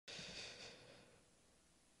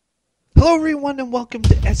Hello everyone and welcome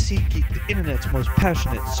to SC Geek, the internet's most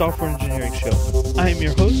passionate software engineering show. I am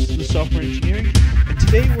your host, the Software Engineering, and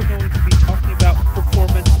today we're going to be talking about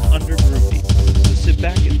performance under Groovy. So sit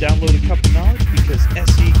back and download a cup of knowledge because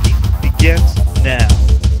SC Geek begins now.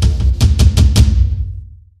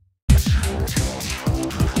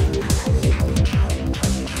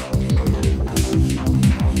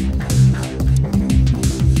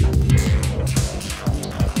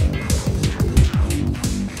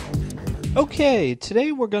 Okay,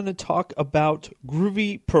 today we're going to talk about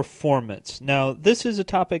Groovy performance. Now, this is a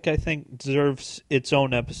topic I think deserves its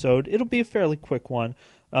own episode. It'll be a fairly quick one,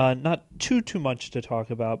 not too much to talk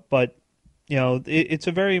about, but it's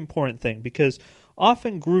a very important thing because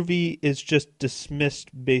often Groovy is just dismissed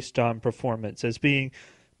based on performance as being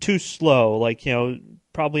too slow, like,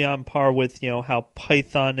 probably on par with, how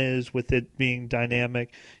Python is with it being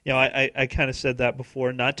dynamic. I kind of said that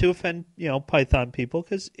before, not to offend, Python people,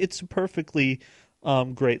 because it's a perfectly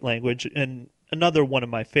great language and another one of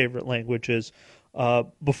my favorite languages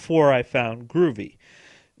before I found Groovy.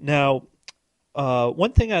 Now,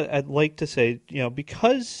 one thing I'd like to say,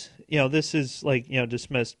 because, this is like,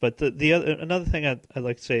 dismissed, but another thing I'd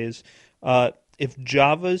like to say is, if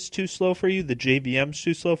Java's too slow for you, the JVM's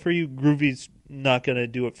too slow for you, Groovy's not going to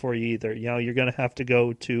do it for you either. You're going to have to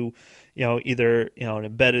go to, either, an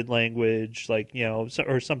embedded language like,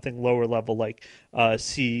 or something lower level like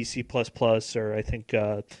C, C++, or I think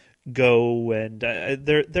Go, and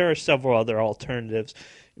there are several other alternatives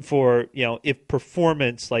for, if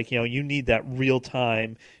performance, like, you need that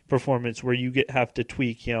real-time performance where you have to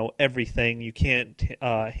tweak, everything. You can't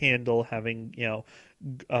handle having,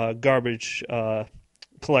 garbage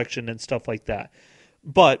collection and stuff like that.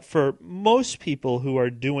 But for most people who are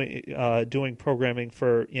doing programming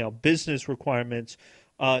for business requirements,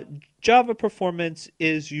 Java performance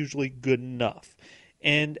is usually good enough.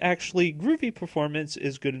 And actually, Groovy performance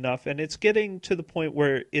is good enough, and it's getting to the point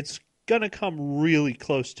where it's going to come really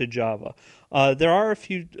close to Java. There are a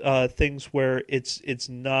few things where it's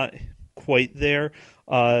not quite there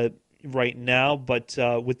right now, but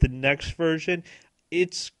with the next version,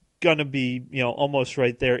 it's going to be almost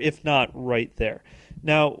right there, if not right there.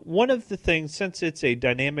 Now, one of the things, since it's a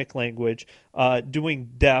dynamic language, doing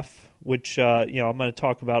def, which I'm going to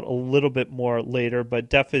talk about a little bit more later, but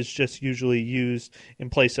def is just usually used in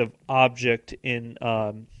place of object in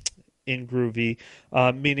Groovy,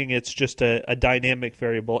 meaning it's just a dynamic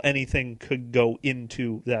variable. Anything could go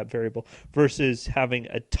into that variable versus having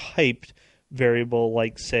a typed variable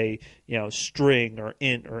like, say, string or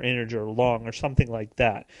int or integer or long or something like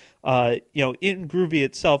that. In Groovy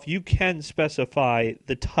itself, you can specify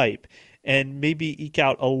the type and maybe eke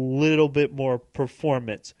out a little bit more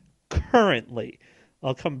performance currently.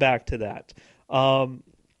 I'll come back to that.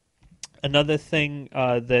 Another thing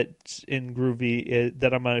that's in Groovy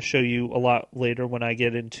that I'm going to show you a lot later when I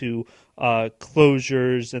get into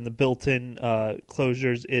closures and the built-in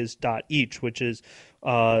closures is .each, which is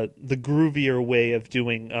the groovier way of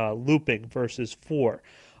doing looping versus for.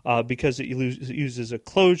 Because it uses a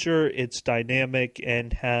closure, it's dynamic,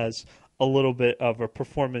 and has a little bit of a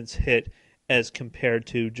performance hit as compared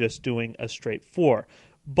to just doing a straight for.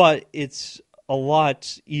 But it's a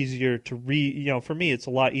lot easier to read. For me, it's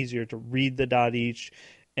a lot easier to read the .each,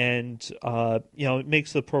 and it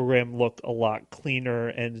makes the program look a lot cleaner,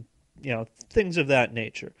 and things of that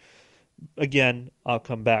nature. Again, I'll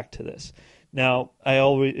come back to this. Now, I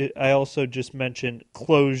also just mentioned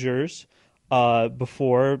closures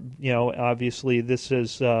before. Obviously, this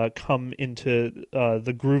has come into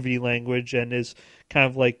the Groovy language and is kind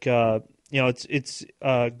of like it's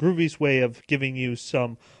Groovy's way of giving you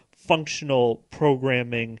some functional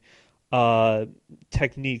programming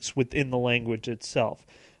techniques within the language itself.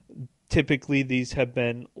 Typically, these have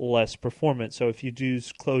been less performant. So if you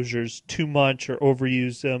use closures too much or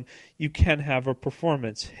overuse them, you can have a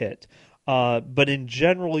performance hit. But in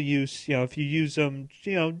general use, if you use them,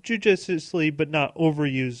 judiciously but not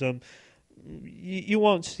overuse them, you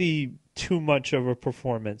won't see too much of a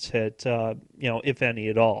performance hit, if any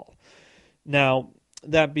at all. Now,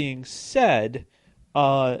 that being said,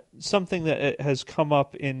 something that has come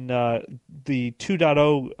up in the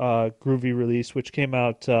 2.0 Groovy release, which came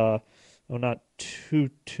out not too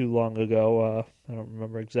long ago. I don't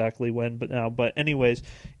remember exactly when, but anyways,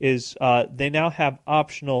 is they now have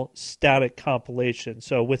optional static compilation.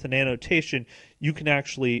 So with an annotation, you can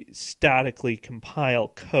actually statically compile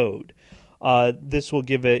code. This will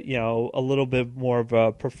give it, a little bit more of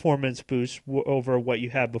a performance boost over what you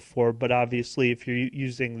had before. But obviously, if you're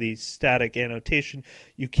using the static annotation,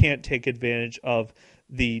 you can't take advantage of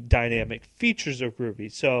the dynamic features of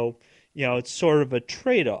Groovy. So, it's sort of a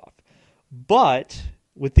trade-off. But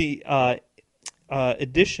with the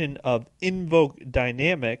addition of invoke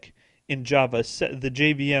dynamic in the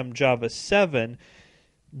JVM Java 7,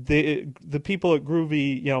 the people at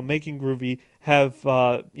Groovy, making Groovy, have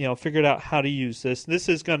figured out how to use this. This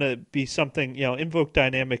is going to be something, invoke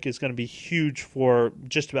dynamic is going to be huge for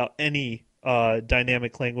just about any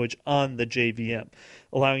dynamic language on the JVM,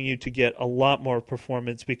 allowing you to get a lot more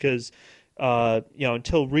performance because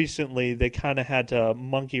until recently they kind of had to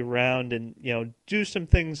monkey around and do some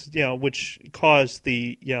things which caused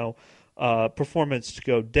the performance to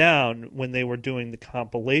go down when they were doing the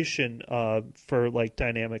compilation for like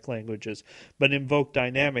dynamic languages. But Invoke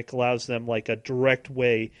Dynamic allows them like a direct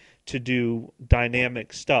way to do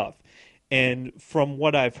dynamic stuff. And from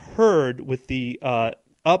what I've heard with the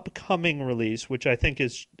upcoming release, which I think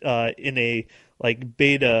is in a like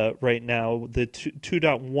beta right now, the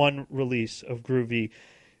 2.1 release of Groovy,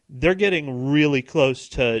 they're getting really close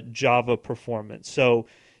to Java performance. So,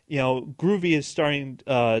 Groovy is starting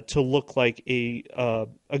to look like a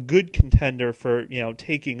good contender for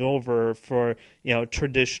taking over for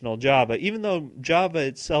traditional Java. Even though Java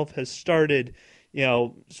itself has started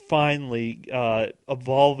finally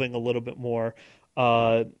evolving a little bit more,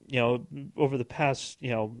 over the past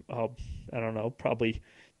I don't know, probably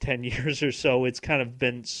 10 years or so, it's kind of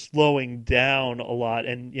been slowing down a lot.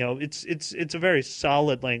 And it's a very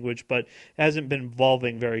solid language, but hasn't been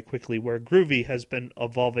evolving very quickly, where Groovy has been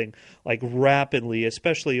evolving like rapidly,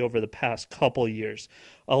 especially over the past couple years.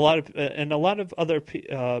 A lot of other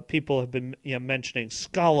people have been mentioning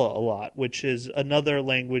Scala a lot, which is another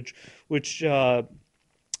language which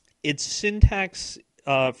its syntax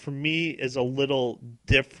for me is a little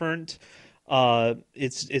different.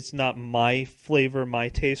 It's not my flavor, my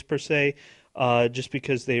taste per se. Just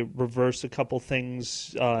because they reverse a couple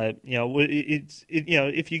things,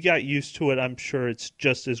 if you got used to it, I'm sure it's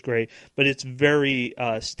just as great. But it's very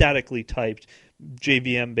statically typed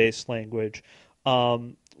JVM based language,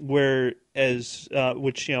 whereas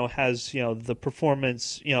which has the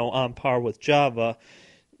performance on par with Java.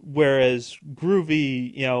 Whereas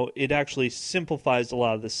Groovy, it actually simplifies a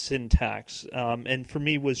lot of the syntax, and for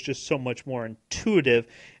me was just so much more intuitive.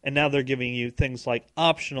 And now they're giving you things like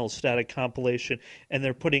optional static compilation, and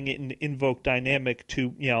they're putting it in Invoke Dynamic to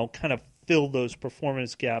kind of fill those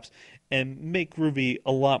performance gaps and make Groovy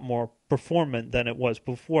a lot more performant than it was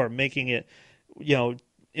before, making it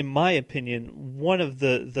in my opinion, one of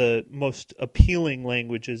the most appealing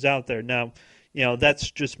languages out there. Now, that's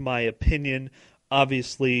just my opinion.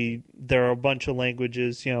 Obviously, there are a bunch of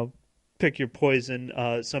languages. Pick your poison.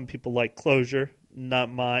 Some people like Clojure,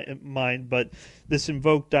 not mine. But this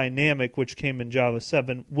Invoke Dynamic, which came in Java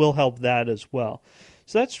 7, will help that as well.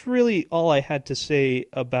 So that's really all I had to say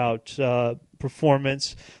about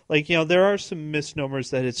performance. Like there are some misnomers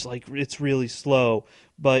that it's really slow,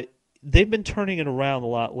 but they've been turning it around a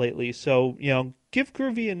lot lately. So give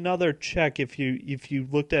Groovy another check if you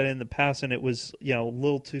looked at it in the past and it was a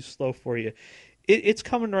little too slow for you. It's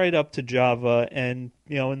coming right up to Java, and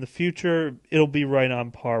in the future it'll be right on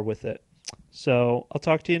par with it. So I'll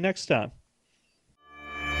talk to you next time.